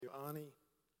Arnie.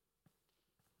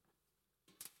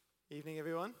 Evening,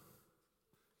 everyone.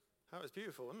 That was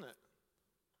beautiful, wasn't it?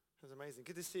 That was amazing.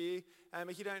 Good to see you.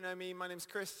 If you don't know me, my name's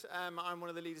Chris. I'm one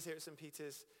of the leaders here at St.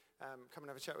 Peter's. Come and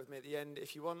have a chat with me at the end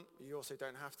if you want. You also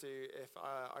don't have to if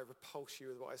I repulse you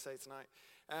with what I say tonight.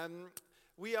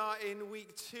 We are in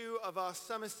week 2 of our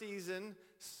summer season,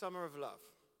 Summer of Love.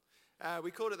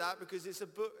 We call it that because it's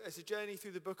a journey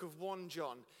through the book of 1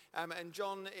 John. And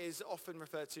John is often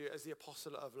referred to as the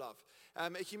apostle of love.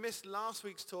 If you missed last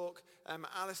week's talk,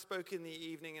 Alice spoke in the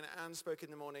evening and Anne spoke in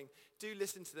the morning. Do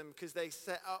listen to them because they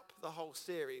set up the whole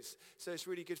series. So it's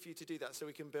really good for you to do that so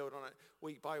we can build on it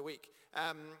week by week.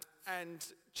 And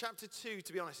chapter 2,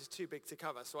 to be honest, is too big to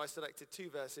cover. So I selected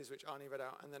 2 verses, which Arnie read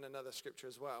out, and then another scripture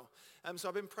as well. So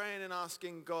I've been praying and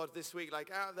asking God this week,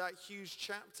 like out of that huge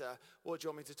chapter, what do you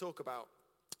want me to talk about?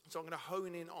 So I'm going to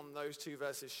hone in on those 2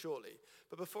 verses shortly.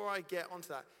 But before I get onto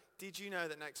that, did you know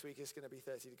that next week is going to be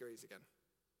 30 degrees again?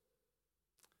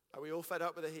 Are we all fed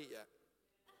up with the heat yet?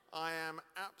 I am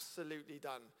absolutely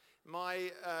done.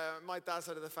 My dad's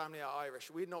side of the family are Irish.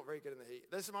 We're not very good in the heat.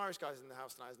 There's some Irish guys in the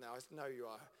house tonight now. I know you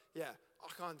are. Yeah, I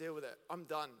can't deal with it. I'm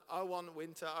done. I want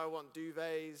winter. I want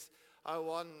duvets. I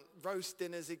want roast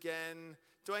dinners again.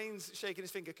 Dwayne's shaking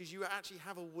his finger because you actually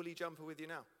have a woolly jumper with you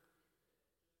now.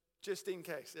 Just in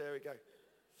case. There we go.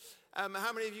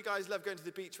 How many of you guys love going to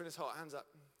the beach when it's hot? Hands up.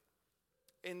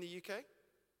 In the UK?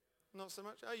 Not so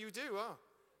much? Oh, you do? Oh,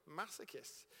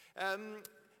 masochists.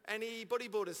 Any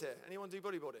bodyboarders here? Anyone do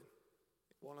bodyboarding?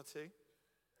 1 or 2?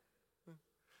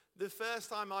 The first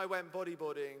time I went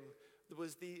bodyboarding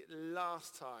was the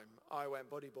last time I went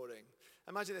bodyboarding.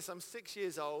 Imagine this, I'm 6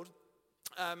 years old.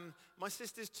 My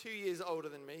sister's 2 years older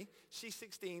than me. She's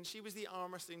 16. She was the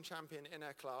arm wrestling champion in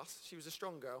her class. She was a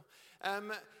strong girl.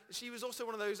 She was also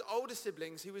one of those older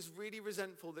siblings who was really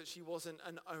resentful that she wasn't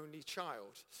an only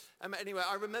child. Anyway,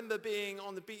 I remember being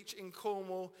on the beach in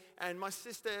Cornwall, and my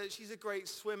sister, she's a great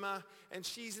swimmer, and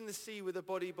she's in the sea with a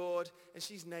bodyboard, and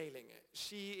she's nailing it.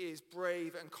 She is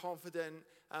brave and confident.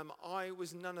 I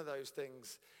was none of those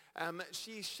things.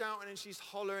 She's shouting and she's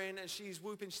hollering and she's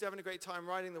whooping. She's having a great time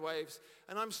riding the waves.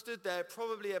 And I'm stood there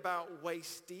probably about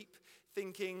waist deep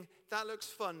thinking, that looks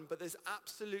fun, but there's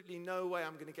absolutely no way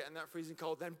I'm going to get in that freezing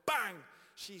cold. Then bang,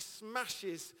 she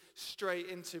smashes straight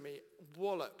into me,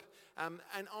 wallop. And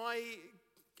I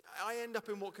end up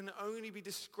in what can only be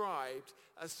described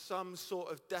as some sort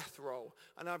of death roll.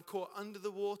 And I'm caught under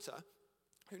the water.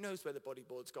 Who knows where the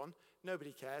bodyboard's gone?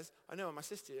 Nobody cares. I know where my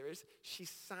sister is. She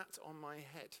sat on my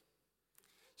head.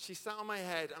 She sat on my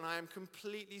head and I am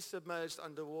completely submerged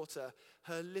underwater.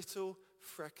 Her little,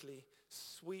 freckly,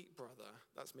 sweet brother,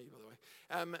 that's me by the way,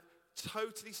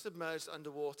 totally submerged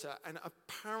underwater, and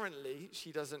apparently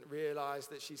she doesn't realize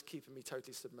that she's keeping me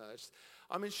totally submerged.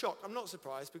 I'm in shock. I'm not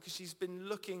surprised because she's been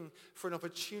looking for an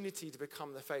opportunity to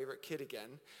become the favorite kid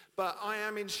again. But I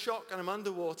am in shock and I'm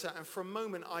underwater, and for a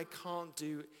moment I can't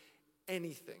do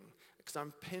anything because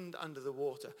I'm pinned under the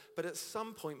water. But at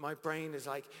some point my brain is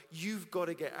like, you've got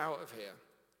to get out of here.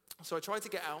 So I try to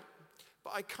get out,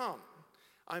 but I can't.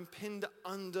 I'm pinned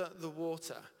under the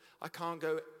water. I can't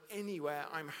go anywhere.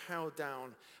 I'm held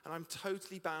down. And I'm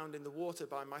totally bound in the water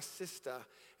by my sister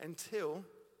until,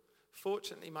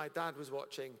 fortunately, my dad was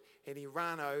watching and he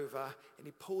ran over and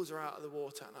he pulls her out of the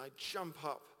water and I jump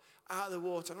up out of the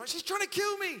water and I'm like, she's trying to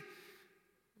kill me.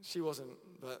 She wasn't,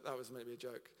 but that was maybe a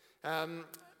joke.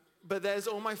 But there's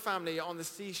all my family on the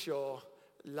seashore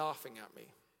laughing at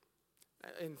me.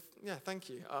 Yeah, thank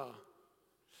you.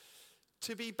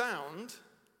 To be bound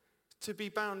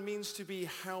means to be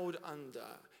held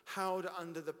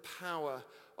under the power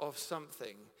of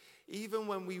something. Even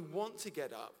when we want to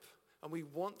get up and we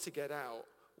want to get out,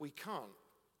 we can't.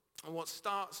 And what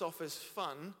starts off as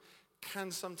fun can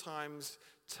sometimes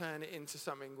turn into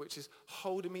something which is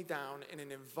holding me down in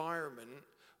an environment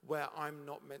where I'm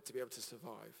not meant to be able to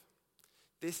survive.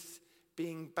 This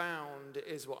being bound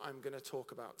is what I'm going to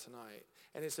talk about tonight.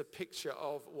 And it's a picture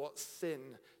of what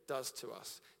sin does to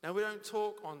us. Now, we don't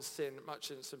talk on sin much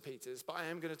in St. Peter's, but I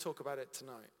am going to talk about it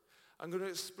tonight. I'm going to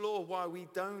explore why we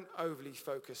don't overly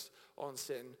focus on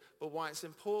sin, but why it's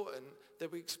important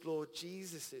that we explore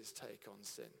Jesus' take on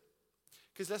sin.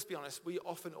 Because let's be honest, we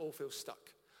often all feel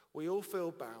stuck. We all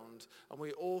feel bound, and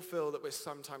we all feel that we're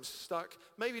sometimes stuck,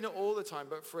 maybe not all the time,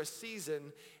 but for a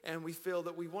season, and we feel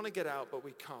that we want to get out, but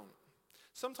we can't.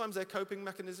 Sometimes they're coping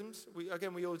mechanisms. We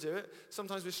all do it.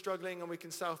 Sometimes we're struggling and we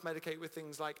can self-medicate with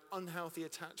things like unhealthy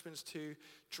attachments to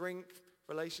drink,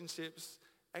 relationships,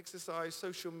 exercise,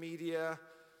 social media,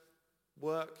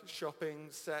 work, shopping,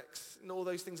 sex, and all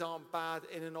those things aren't bad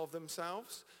in and of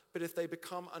themselves. But if they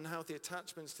become unhealthy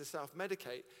attachments to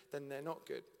self-medicate, then they're not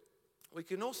good. We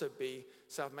can also be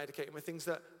self-medicating with things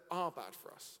that are bad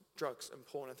for us, drugs and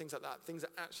porn and things like that, things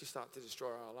that actually start to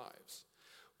destroy our lives.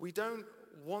 We don't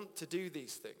want to do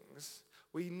these things.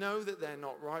 We know that they're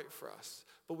not right for us,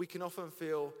 but we can often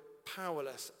feel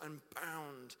powerless and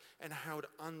bound and held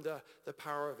under the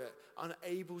power of it,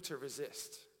 unable to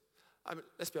resist.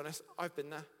 Let's be honest, I've been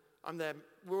there. I'm there.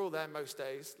 We're all there most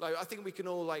days. I think we can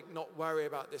all not worry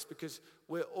about this because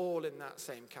we're all in that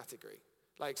same category.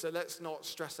 So let's not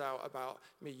stress out about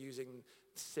me using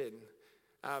sin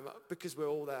because we're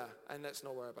all there, and let's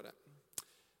not worry about it.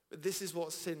 But this is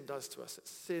what sin does to us.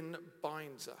 Sin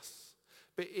binds us.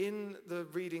 But in the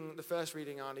first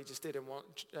reading Arnie just did in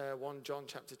 1 John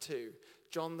chapter 2,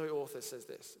 John the author says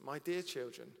this: "My dear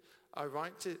children, I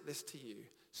write this to you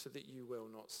so that you will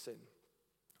not sin.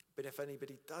 But if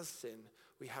anybody does sin,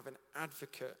 we have an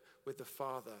advocate with the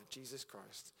Father, Jesus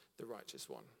Christ, the righteous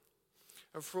one."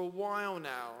 And for a while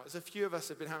now, as a few of us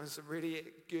have been having some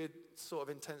really good sort of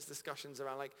intense discussions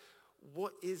around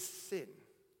what is sin?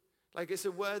 It's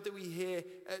a word that we hear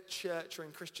at church or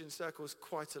in Christian circles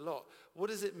quite a lot. What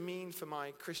does it mean for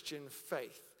my Christian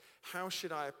faith? How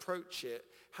should I approach it?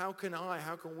 How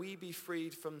can we be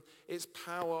freed from its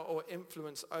power or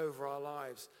influence over our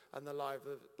lives and the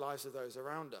lives of those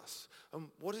around us?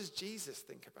 And what does Jesus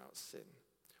think about sin?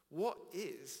 What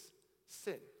is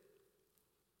sin?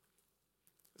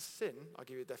 Sin, I'll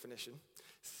give you a definition.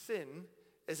 Sin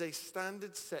is a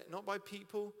standard set not by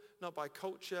people, not by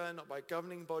culture, not by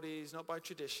governing bodies, not by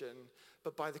tradition,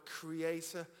 but by the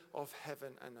creator of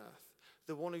heaven and earth.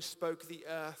 The one who spoke the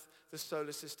earth, the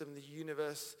solar system, the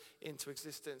universe into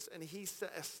existence. And he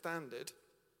set a standard.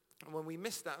 And when we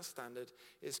miss that standard,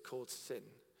 it's called sin.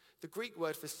 The Greek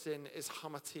word for sin is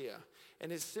hamartia,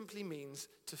 and it simply means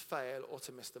to fail or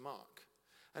to miss the mark.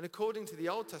 And according to the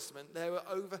Old Testament, there were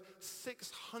over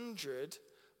 600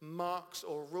 marks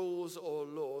or rules or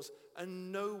laws,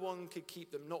 and no one could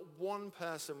keep them. Not one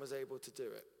person was able to do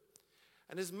it.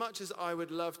 And as much as I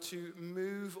would love to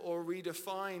move or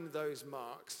redefine those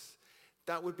marks,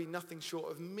 that would be nothing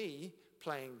short of me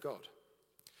playing God.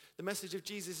 The message of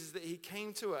Jesus is that he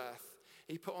came to earth,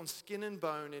 he put on skin and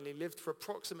bone, and he lived for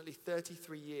approximately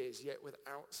 33 years, yet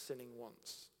without sinning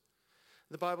once.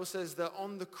 The Bible says that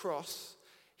on the cross,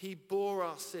 he bore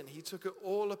our sin. He took it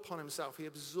all upon himself. He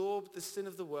absorbed the sin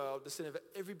of the world, the sin of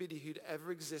everybody who'd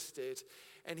ever existed.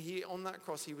 And on that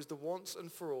cross, he was the once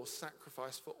and for all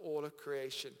sacrifice for all of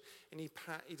creation. And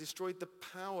he destroyed the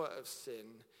power of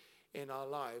sin in our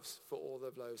lives for all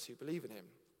of those who believe in him.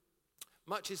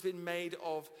 Much has been made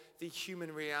of the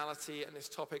human reality and this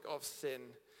topic of sin.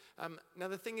 Now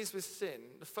the thing is with sin,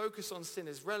 the focus on sin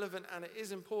is relevant and it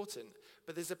is important,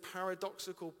 but there's a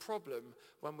paradoxical problem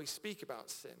when we speak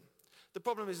about sin. The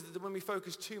problem is that when we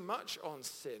focus too much on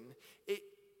sin, it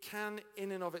can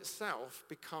in and of itself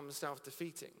become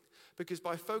self-defeating. Because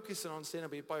by focusing on sin,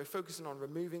 and by focusing on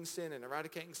removing sin and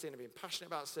eradicating sin and being passionate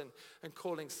about sin and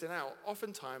calling sin out,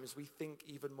 oftentimes we think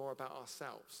even more about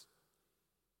ourselves.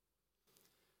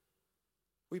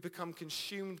 We become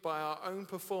consumed by our own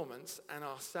performance and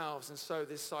ourselves, and so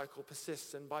this cycle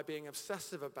persists. And by being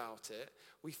obsessive about it,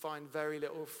 we find very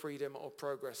little freedom or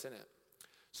progress in it.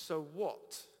 So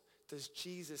what does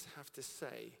Jesus have to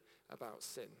say about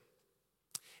sin?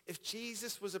 If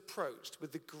Jesus was approached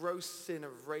with the gross sin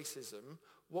of racism,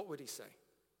 what would he say?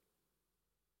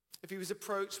 If he was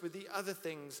approached with the other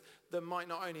things that might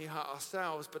not only hurt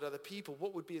ourselves but other people,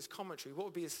 what would be his commentary? What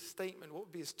would be his statement? What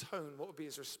would be his tone? What would be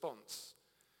his response?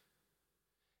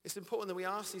 It's important that we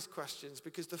ask these questions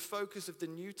because the focus of the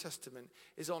New Testament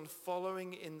is on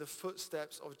following in the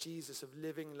footsteps of Jesus, of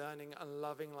living, learning, and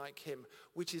loving like him,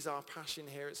 which is our passion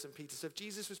here at St. Peter's. So if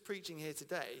Jesus was preaching here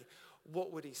today,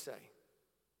 what would he say?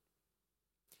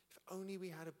 If only we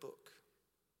had a book,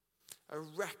 a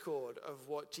record of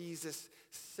what Jesus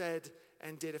said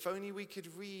and did. If only we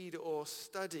could read or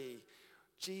study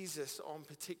Jesus on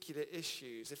particular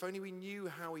issues. If only we knew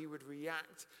how he would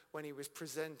react when he was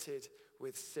presented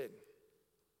with sin.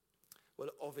 Well,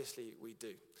 obviously we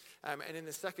do. And in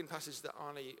the second passage that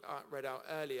Arnie read out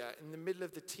earlier, in the middle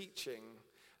of the teaching,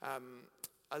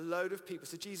 a load of people,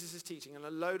 so Jesus is teaching, and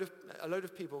a load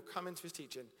of people come into his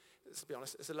teaching. Let's be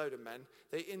honest, it's a load of men.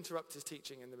 They interrupt his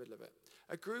teaching in the middle of it.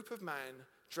 A group of men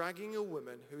dragging a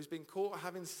woman who has been caught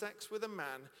having sex with a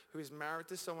man who is married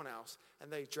to someone else,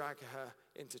 and they drag her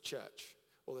into church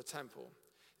or the temple.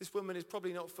 This woman is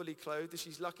probably not fully clothed.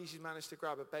 She's lucky she's managed to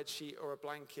grab a bed sheet or a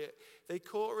blanket. They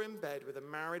caught her in bed with a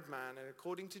married man, and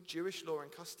according to Jewish law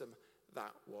and custom,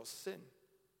 that was sin.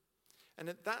 And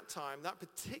at that time, that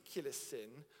particular sin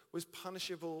was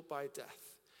punishable by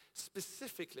death.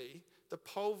 Specifically, the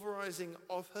pulverizing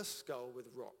of her skull with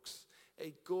rocks.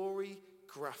 A gory,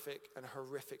 graphic, and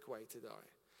horrific way to die.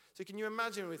 So can you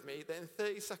imagine with me that in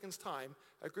 30 seconds' time,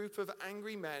 a group of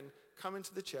angry men come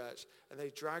into the church and they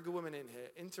drag a woman in here,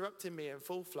 interrupting me in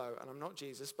full flow, and I'm not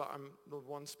Jesus, but I'm the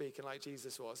one speaking like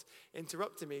Jesus was,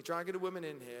 interrupting me, dragging a woman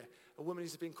in here, a woman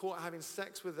who's been caught having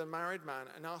sex with a married man,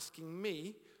 and asking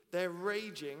me, they're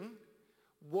raging,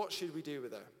 what should we do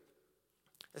with her?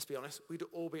 Let's be honest, we'd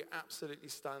all be absolutely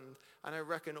stunned, and I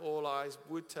reckon all eyes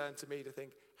would turn to me to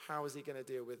think, how is he going to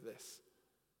deal with this?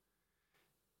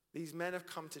 These men have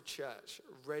come to church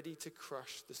ready to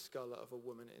crush the skull of a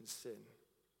woman in sin.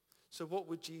 So what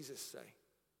would Jesus say?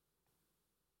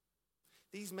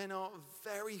 These men are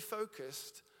very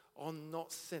focused on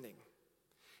not sinning.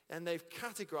 And they've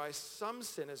categorized some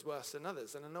sin as worse than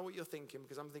others. And I know what you're thinking,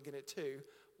 because I'm thinking it too.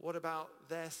 What about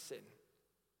their sin?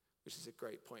 Which is a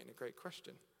great point and a great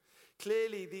question.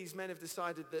 Clearly, these men have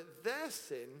decided that their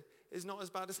sin is not as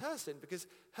bad as her sin, because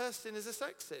her sin is a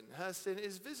sex sin. Her sin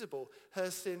is visible.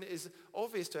 Her sin is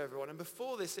obvious to everyone. And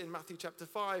before this, in Matthew chapter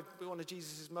 5, one of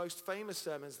Jesus' most famous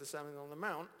sermons, the Sermon on the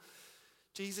Mount,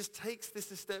 Jesus takes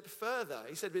this a step further.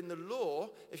 He said, in the law,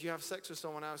 if you have sex with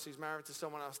someone else who's married to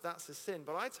someone else, that's a sin.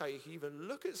 But I tell you, if you even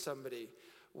look at somebody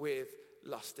with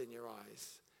lust in your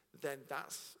eyes, then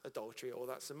that's adultery or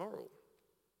that's immoral.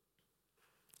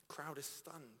 The crowd is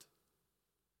stunned.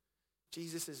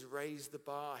 Jesus has raised the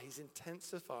bar. He's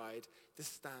intensified the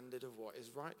standard of what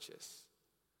is righteous.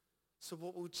 So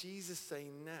what will Jesus say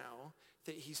now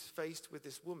that he's faced with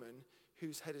this woman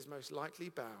whose head is most likely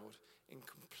bowed in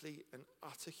complete and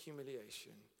utter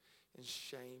humiliation, in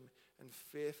shame and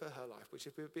fear for her life, which,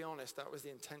 if we be honest, that was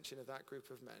the intention of that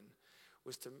group of men,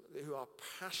 who are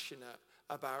passionate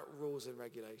about rules and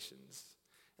regulations.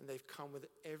 And they've come with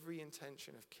every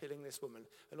intention of killing this woman.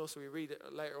 And also we read it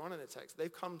later on in the text,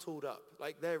 they've come tooled up,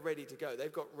 like they're ready to go.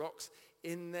 They've got rocks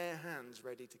in their hands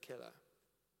ready to kill her.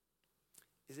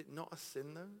 Is it not a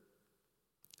sin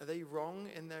though? Are they wrong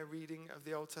in their reading of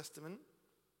the Old Testament?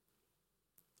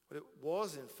 Well, it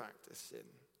was in fact a sin.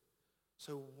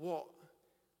 So what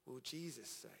will Jesus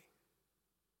say?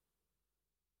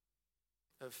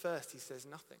 At first he says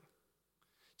nothing.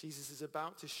 Jesus is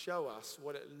about to show us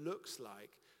what it looks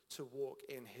like to walk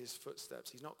in his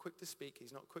footsteps. He's not quick to speak.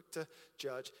 He's not quick to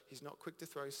judge. He's not quick to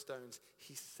throw stones.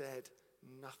 He said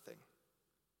nothing.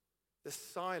 The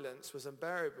silence was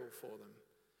unbearable for them.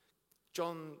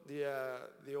 John,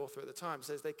 the author at the time,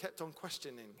 says they kept on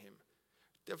questioning him.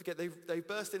 Don't forget, they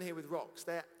burst in here with rocks.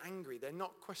 They're angry. They're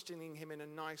not questioning him in a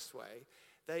nice way.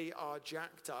 They are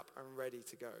jacked up and ready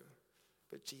to go.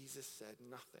 But Jesus said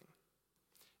nothing.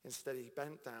 Instead, he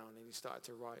bent down and he started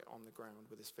to write on the ground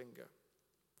with his finger.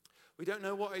 We don't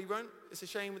know what he wrote. It's a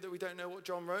shame that we don't know what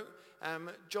John wrote.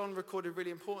 John recorded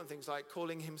really important things, like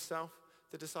calling himself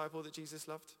the disciple that Jesus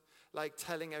loved, like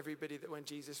telling everybody that when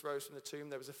Jesus rose from the tomb,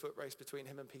 there was a foot race between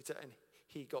him and Peter, and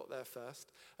he got there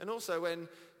first. And also when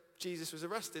Jesus was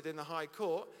arrested in the high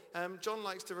court, John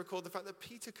likes to record the fact that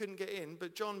Peter couldn't get in,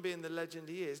 but John, being the legend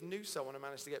he is, knew someone and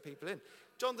managed to get people in.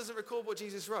 John doesn't record what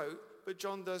Jesus wrote, but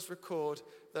John does record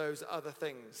those other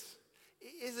things.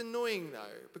 It is annoying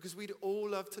though, because we'd all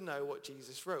love to know what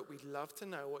Jesus wrote. We'd love to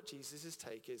know what Jesus'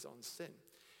 take is on sin.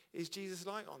 Is Jesus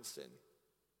light on sin?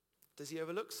 Does he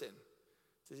overlook sin?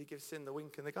 Does he give sin the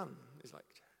wink and the gun? He's like,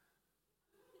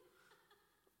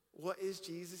 what is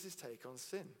Jesus' take on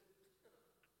sin?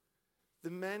 The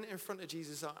men in front of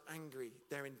Jesus are angry.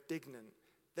 They're indignant.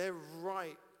 They're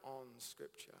right on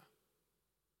Scripture.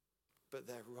 But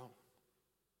they're wrong.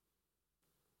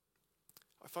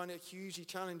 I find it hugely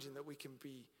challenging that we can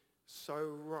be so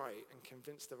right and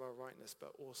convinced of our rightness,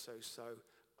 but also so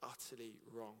utterly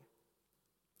wrong.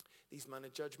 These men are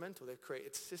judgmental. They've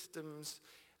created systems,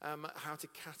 how to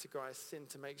categorize sin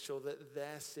to make sure that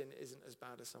their sin isn't as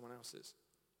bad as someone else's.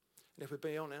 And if we're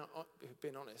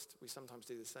being honest, we sometimes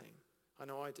do the same. I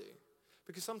know I do.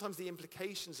 Because sometimes the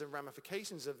implications and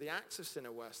ramifications of the acts of sin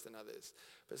are worse than others,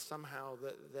 but somehow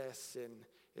that their sin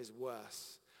is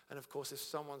worse. And of course, if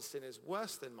someone's sin is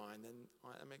worse than mine, then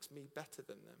it makes me better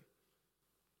than them.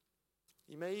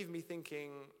 You may even be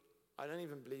thinking, I don't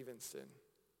even believe in sin.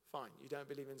 Fine, you don't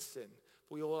believe in sin.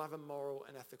 We all have a moral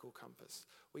and ethical compass.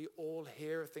 We all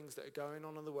hear of things that are going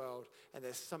on in the world, and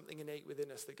there's something innate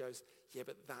within us that goes, yeah,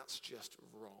 but that's just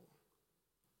wrong.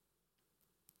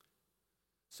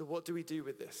 So what do we do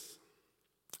with this?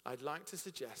 I'd like to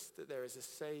suggest that there is a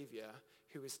Savior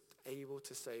who is able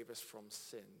to save us from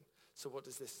sin. So what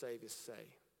does this Savior say?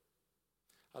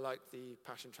 I like the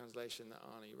Passion Translation that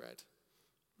Arnie read.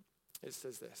 It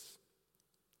says this: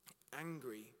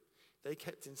 angry, they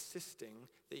kept insisting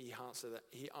that he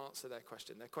answer their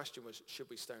question. Their question was, should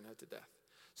we stone her to death?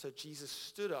 So Jesus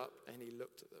stood up and he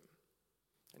looked at them.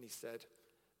 And he said,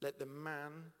 "Let the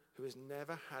man who has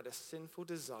never had a sinful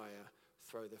desire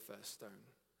throw the first stone."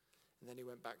 And then he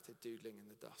went back to doodling in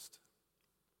the dust.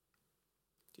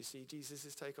 Do you see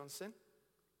Jesus' take on sin?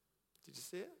 Did you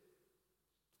see it?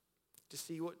 Do you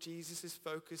see what Jesus'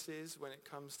 focus is when it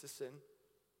comes to sin?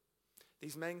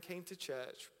 These men came to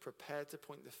church prepared to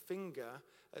point the finger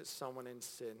at someone in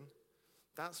sin.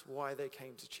 That's why they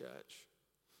came to church.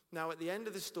 Now, at the end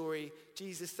of the story,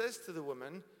 Jesus says to the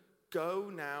woman, "Go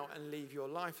now and leave your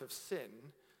life of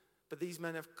sin." But these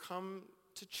men have come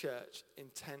to church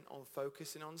intent on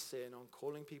focusing on sin, on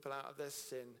calling people out of their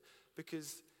sin,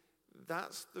 because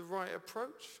that's the right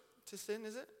approach to sin,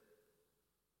 is it?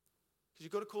 Because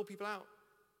you've got to call people out.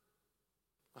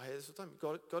 I hear this all the time.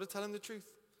 You've got to tell them the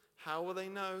truth. How will they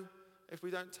know if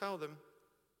we don't tell them?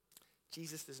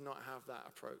 Jesus does not have that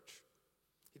approach.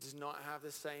 He does not have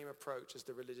the same approach as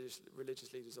the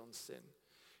religious leaders on sin,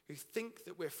 who think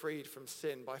that we're freed from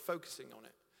sin by focusing on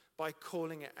it, by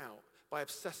calling it out, by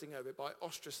obsessing over it, by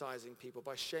ostracizing people,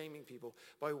 by shaming people,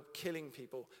 by killing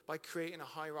people, by creating a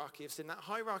hierarchy of sin. That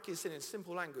hierarchy of sin, in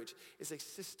simple language, is a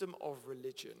system of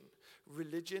religion.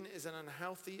 Religion is an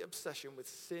unhealthy obsession with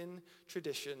sin,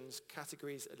 traditions,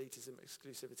 categories, elitism,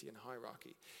 exclusivity, and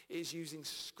hierarchy. It is using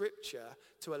scripture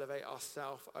to elevate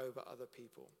ourselves over other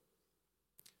people.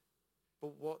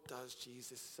 But what does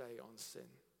Jesus say on sin?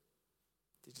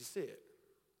 Did you see it?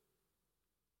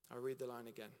 I'll read the line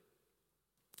again.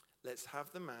 "Let's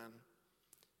have the man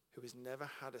who has never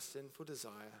had a sinful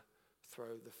desire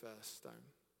throw the first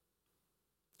stone."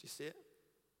 Do you see it?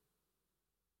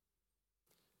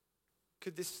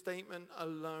 Could this statement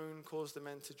alone cause the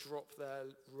men to drop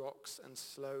their rocks and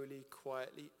slowly,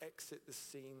 quietly exit the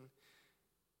scene,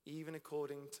 even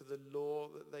according to the law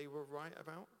that they were right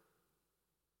about?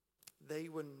 They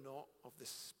were not of the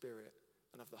spirit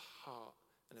and of the heart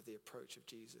and of the approach of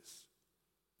Jesus.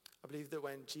 I believe that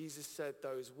when Jesus said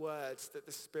those words, that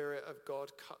the Spirit of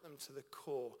God cut them to the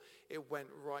core. It went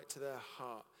right to their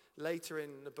heart. Later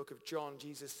in the book of John,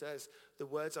 Jesus says, "The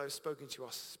words I have spoken to you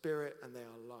are spirit and they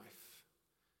are life."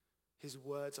 His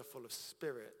words are full of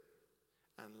spirit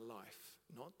and life,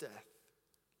 not death,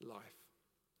 life.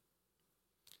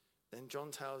 Then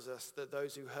John tells us that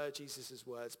those who heard Jesus'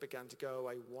 words began to go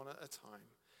away one at a time,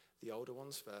 the older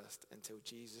ones first, until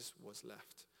Jesus was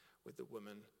left with the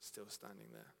woman still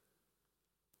standing there.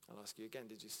 I'll ask you again,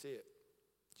 did you see it?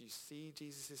 Do you see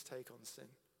Jesus' take on sin?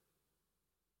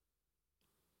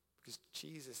 Because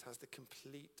Jesus has the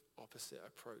complete opposite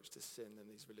approach to sin than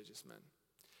these religious men.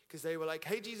 Because they were like,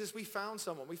 "Hey Jesus, we found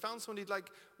someone. We found someone who'd like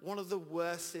one of the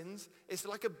worst sins. It's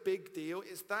like a big deal.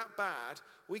 It's that bad.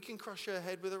 We can crush her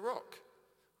head with a rock.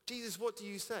 Jesus, what do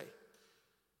you say?"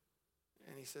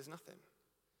 And he says nothing.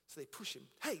 So they push him.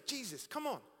 "Hey Jesus, come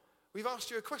on. We've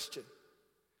asked you a question.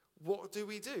 What do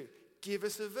we do? Give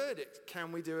us a verdict.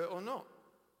 Can we do it or not?"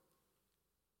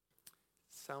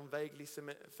 Sound vaguely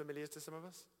familiar to some of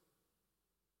us?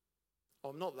 "Oh,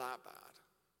 I'm not that bad.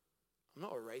 I'm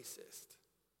not a racist.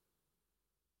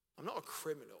 I'm not a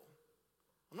criminal.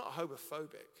 I'm not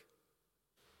homophobic.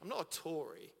 I'm not a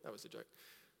Tory." That was a joke.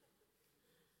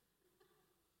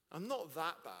 "I'm not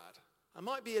that bad. I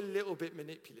might be a little bit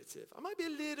manipulative. I might be a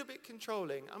little bit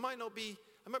controlling. I might be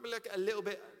like a little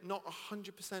bit not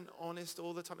 100% honest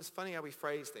all the time." It's funny how we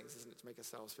phrase things, isn't it, to make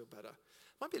ourselves feel better.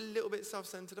 I might be a little bit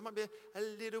self-centered. I might be a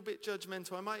little bit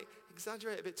judgmental. I might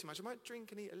exaggerate a bit too much. I might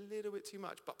drink and eat a little bit too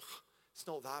much. But it's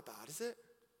not that bad, is it?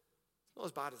 It's not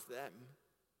as bad as them.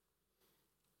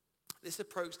 This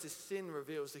approach to sin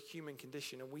reveals the human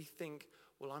condition, and we think,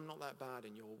 well, I'm not that bad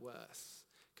and you're worse.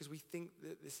 Because we think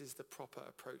that this is the proper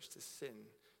approach to sin,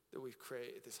 that we've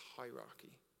created this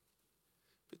hierarchy.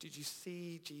 But did you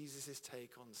see Jesus'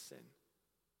 take on sin?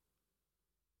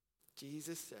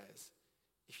 Jesus says,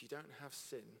 if you don't have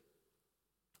sin,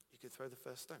 you could throw the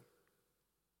first stone.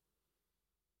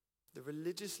 The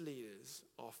religious leaders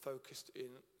are focused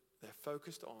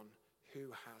on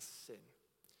who has sin.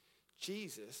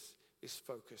 Jesus is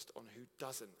focused on who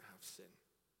doesn't have sin.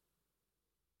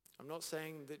 I'm not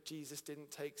saying that Jesus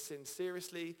didn't take sin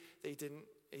seriously, that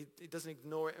he doesn't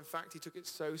ignore it. In fact, he took it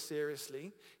so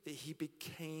seriously that he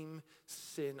became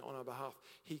sin on our behalf.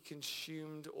 He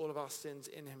consumed all of our sins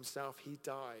in himself. He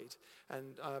died.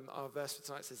 And our verse for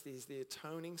tonight says, "He's the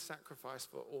atoning sacrifice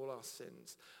for all our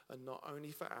sins, and not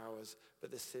only for ours,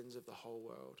 but the sins of the whole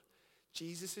world."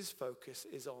 Jesus' focus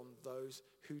is on those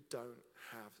who don't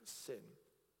have sin.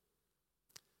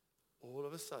 All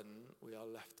of a sudden, we are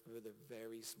left with a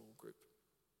very small group.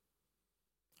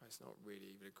 It's not really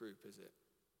even a group, is it?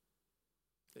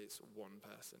 It's one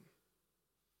person.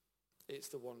 It's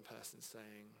the one person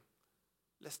saying,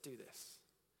 let's do this.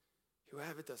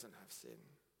 Whoever doesn't have sin,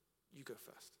 you go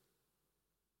first.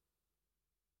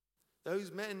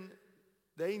 Those men,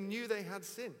 they knew they had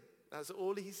sin. That's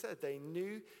all he said. They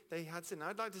knew they had sin.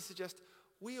 I'd like to suggest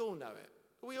we all know it.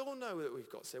 We all know that we've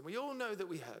got sin. We all know that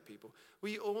we hurt people.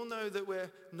 We all know that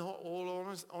we're not all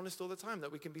honest all the time,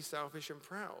 that we can be selfish and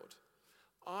proud.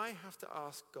 I have to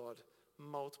ask God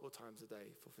multiple times a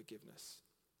day for forgiveness.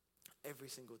 Every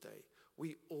single day.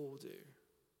 We all do.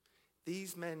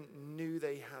 These men knew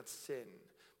they had sin,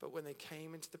 but when they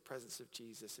came into the presence of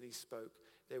Jesus and he spoke,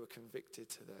 they were convicted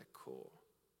to their core.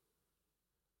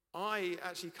 I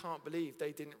actually can't believe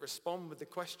they didn't respond with the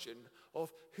question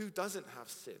of who doesn't have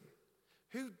sin?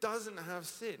 Who doesn't have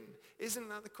sin? Isn't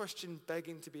that the question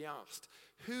begging to be asked?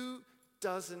 Who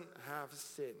doesn't have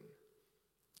sin?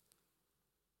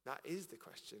 That is the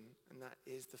question, and that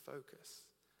is the focus.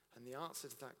 And the answer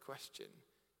to that question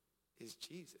is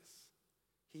Jesus.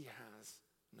 He has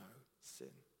no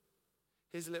sin.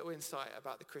 Here's a little insight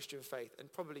about the Christian faith,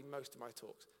 and probably most of my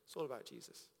talks. It's all about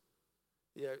Jesus.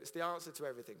 It's the answer to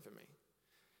everything for me.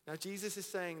 Now, Jesus is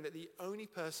saying that the only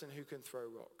person who can throw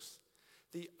rocks,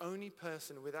 the only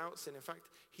person without sin, in fact,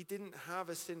 he didn't have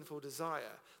a sinful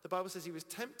desire. The Bible says he was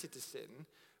tempted to sin,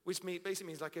 which basically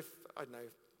means like if, I don't know,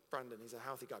 Brandon, he's a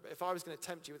healthy guy, but if I was going to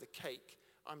tempt you with a cake,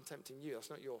 I'm tempting you. That's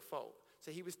not your fault.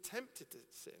 So he was tempted to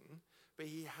sin, but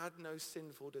he had no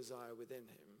sinful desire within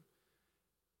him.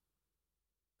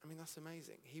 I mean, that's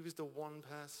amazing. He was the one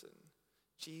person.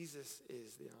 Jesus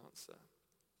is the answer.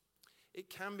 It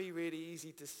can be really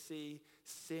easy to see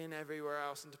sin everywhere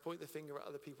else and to point the finger at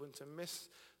other people and to miss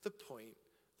the point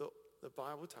that the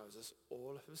Bible tells us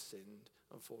all have sinned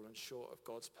and fallen short of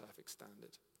God's perfect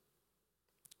standard.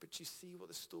 But you see what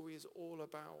the story is all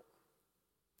about.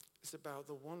 It's about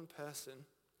the one person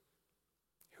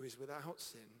who is without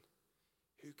sin,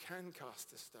 who can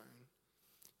cast a stone,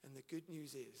 and the good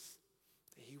news is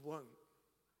that he won't.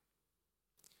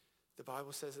 The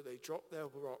Bible says that they dropped their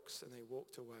rocks and they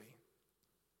walked away.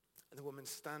 And the woman's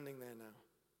standing there now.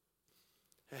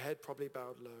 Her head probably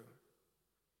bowed low.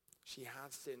 She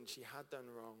had sinned. She had done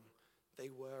wrong. They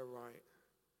were right.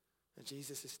 And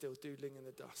Jesus is still doodling in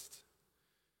the dust.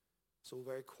 It's all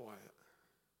very quiet.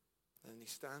 And he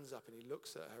stands up and he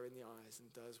looks at her in the eyes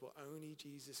and does what only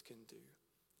Jesus can do.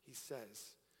 He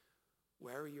says,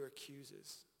 "Where are your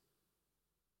accusers?"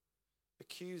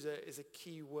 Accuser is a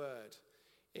key word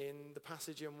in the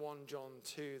passage in 1 John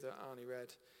 2 that Arnie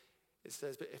read. It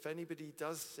says, "But if anybody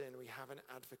does sin, we have an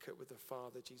advocate with the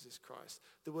Father, Jesus Christ."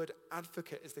 The word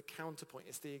advocate is the counterpoint.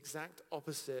 It's the exact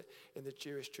opposite in the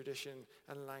Jewish tradition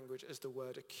and language as the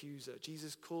word accuser.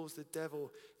 Jesus calls the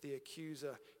devil the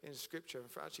accuser in Scripture.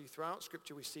 And actually, throughout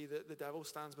Scripture, we see that the devil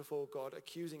stands before God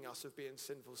accusing us of being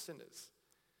sinful sinners.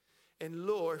 In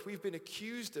law, if we've been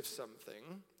accused of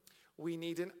something, we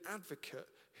need an advocate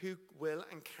who will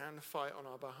and can fight on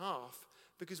our behalf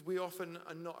because we often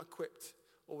are not equipped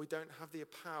or we don't have the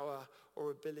power or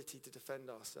ability to defend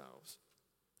ourselves.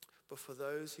 But for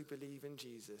those who believe in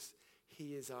Jesus,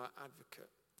 he is our advocate.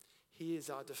 He is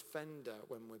our defender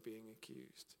when we're being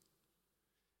accused.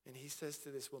 And he says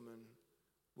to this woman,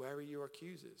 "Where are your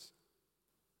accusers?"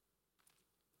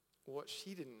 What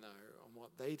she didn't know and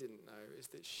what they didn't know is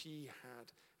that she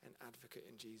had an advocate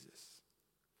in Jesus.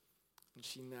 And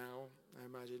she now, I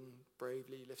imagine,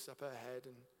 bravely lifts up her head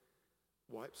and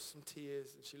wipes some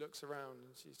tears, and she looks around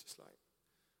and she's just like,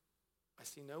 "I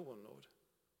see no one, Lord."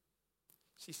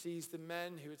 She sees the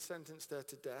men who had sentenced her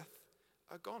to death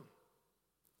are gone.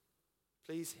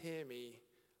 Please hear me.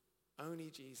 Only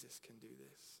Jesus can do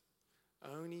this.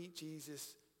 Only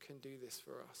Jesus can do this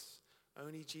for us.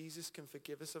 Only Jesus can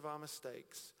forgive us of our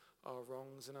mistakes, our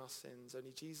wrongs and our sins.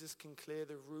 Only Jesus can clear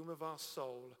the room of our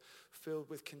soul filled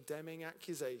with condemning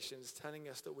accusations telling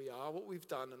us that we are what we've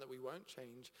done and that we won't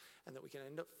change and that we can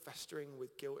end up festering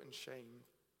with guilt and shame.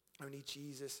 Only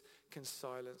Jesus can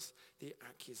silence the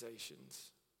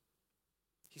accusations.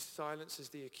 He silences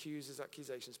the accuser's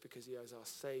accusations because he is our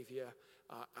Savior,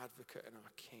 our advocate, and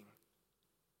our King.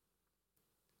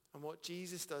 And what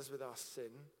Jesus does with our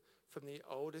sin, from the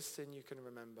oldest sin you can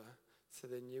remember to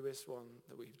the newest one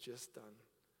that we've just done,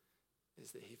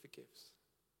 is that he forgives.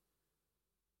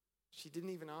 She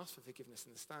didn't even ask for forgiveness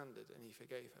in the standard, and he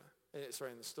forgave her.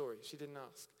 In the story. She didn't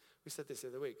ask. We said this the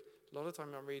other week. A lot of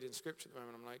time I'm reading scripture at the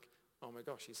moment, I'm like, oh my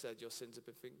gosh, he said your sins have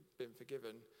been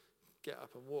forgiven. Get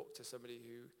up and walk to somebody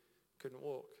who couldn't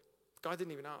walk. The guy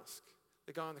didn't even ask.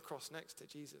 The guy on the cross next to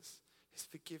Jesus. His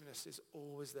forgiveness is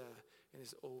always there and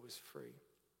is always free.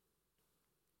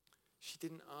 She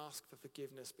didn't ask for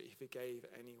forgiveness, but he forgave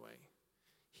anyway.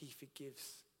 He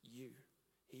forgives you.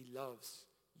 He loves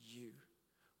you.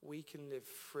 We can live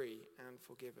free and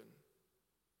forgiven.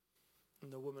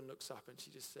 And the woman looks up and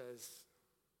she just says,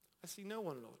 I see no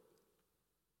one, Lord.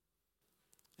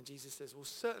 And Jesus says, well,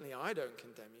 certainly I don't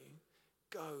condemn you.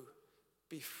 Go,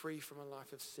 be free from a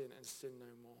life of sin and sin no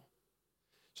more.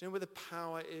 Do you know where the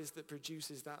power is that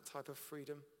produces that type of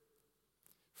freedom?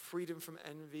 Freedom from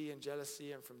envy and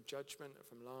jealousy and from judgment and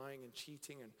from lying and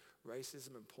cheating and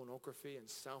racism and pornography and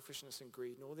selfishness and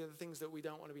greed and all the other things that we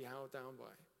don't want to be held down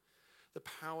by. The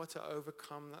power to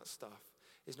overcome that stuff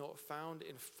is not found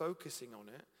in focusing on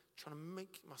it, trying to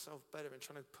make myself better and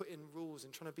trying to put in rules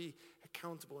and trying to be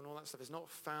accountable and all that stuff. It's not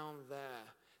found there.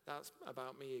 That's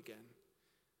about me again.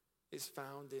 It's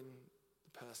found in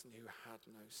the person who had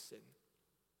no sin.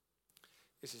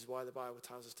 This is why the Bible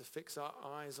tells us to fix our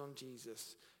eyes on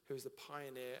Jesus, who is the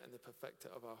pioneer and the perfecter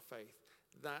of our faith.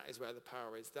 That is where the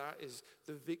power is. That is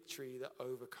the victory that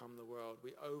overcome the world.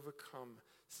 We overcome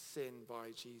sin by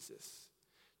Jesus.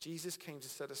 Jesus came to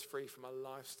set us free from a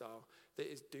lifestyle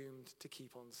that is doomed to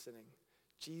keep on sinning.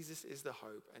 Jesus is the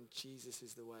hope and Jesus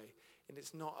is the way. And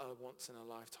it's not a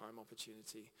once-in-a-lifetime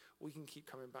opportunity. We can keep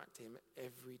coming back to him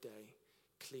every day,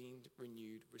 cleaned,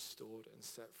 renewed, restored, and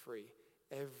set free.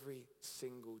 Every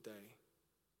single day.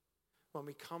 When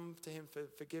we come to him for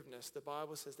forgiveness, the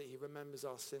Bible says that he remembers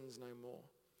our sins no more.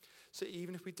 So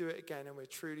even if we do it again and we're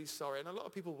truly sorry, and a lot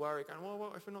of people worry, going, well,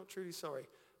 what if we're not truly sorry?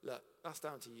 Look, that's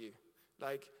down to you.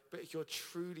 But if you're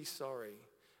truly sorry,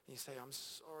 and you say, I'm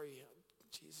sorry,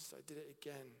 Jesus, I did it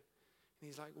again. And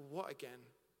he's like, what again?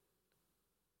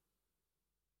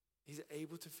 He's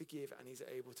able to forgive and he's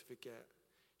able to forget.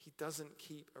 He doesn't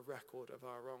keep a record of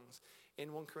our wrongs.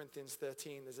 In 1 Corinthians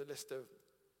 13, there's a list of,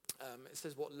 it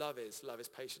says what love is. Love is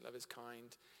patient, love is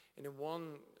kind. And in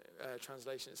one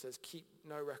translation, it says, keep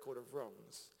no record of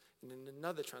wrongs. And in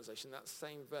another translation, that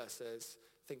same verse says,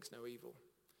 thinks no evil.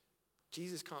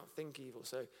 Jesus can't think evil.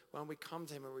 So when we come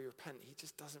to him and we repent, he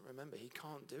just doesn't remember. He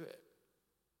can't do it.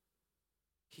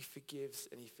 He forgives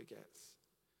and he forgets.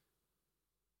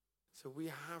 So we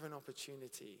have an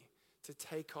opportunity to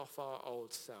take off our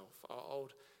old self, our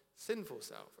old sinful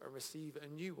self, and receive a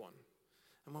new one.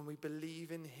 And when we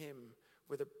believe in him,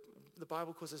 the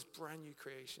Bible calls us brand new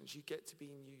creations. You get to be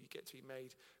new. You get to be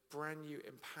made brand new,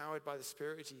 empowered by the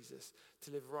Spirit of Jesus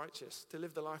to live righteous, to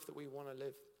live the life that we want to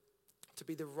live, to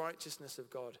be the righteousness of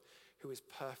God who is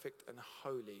perfect and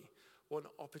holy. What an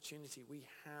opportunity we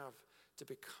have to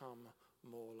become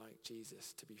more like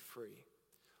Jesus, to be free.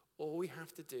 All we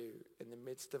have to do in the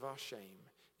midst of our shame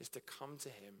is to come to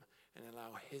him and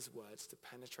allow his words to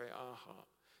penetrate our heart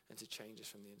and to change us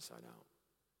from the inside out.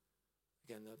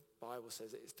 Again, the Bible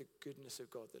says it's the goodness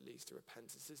of God that leads to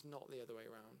repentance. It's not the other way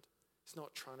around. It's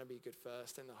not trying to be good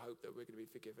first in the hope that we're going to be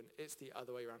forgiven. It's the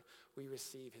other way around. We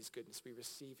receive his goodness. We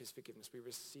receive his forgiveness. We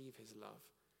receive his love.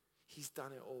 He's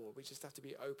done it all. We just have to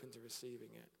be open to receiving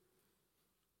it.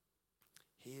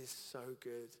 He is so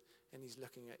good, and he's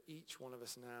looking at each one of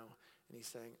us now, and he's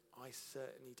saying, I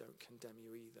certainly don't condemn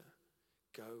you either.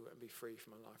 Go and be free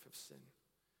from a life of sin.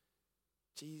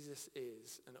 Jesus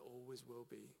is and always will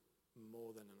be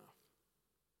more than enough.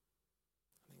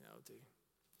 I think that'll do.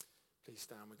 Please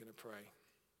stand, we're going to pray.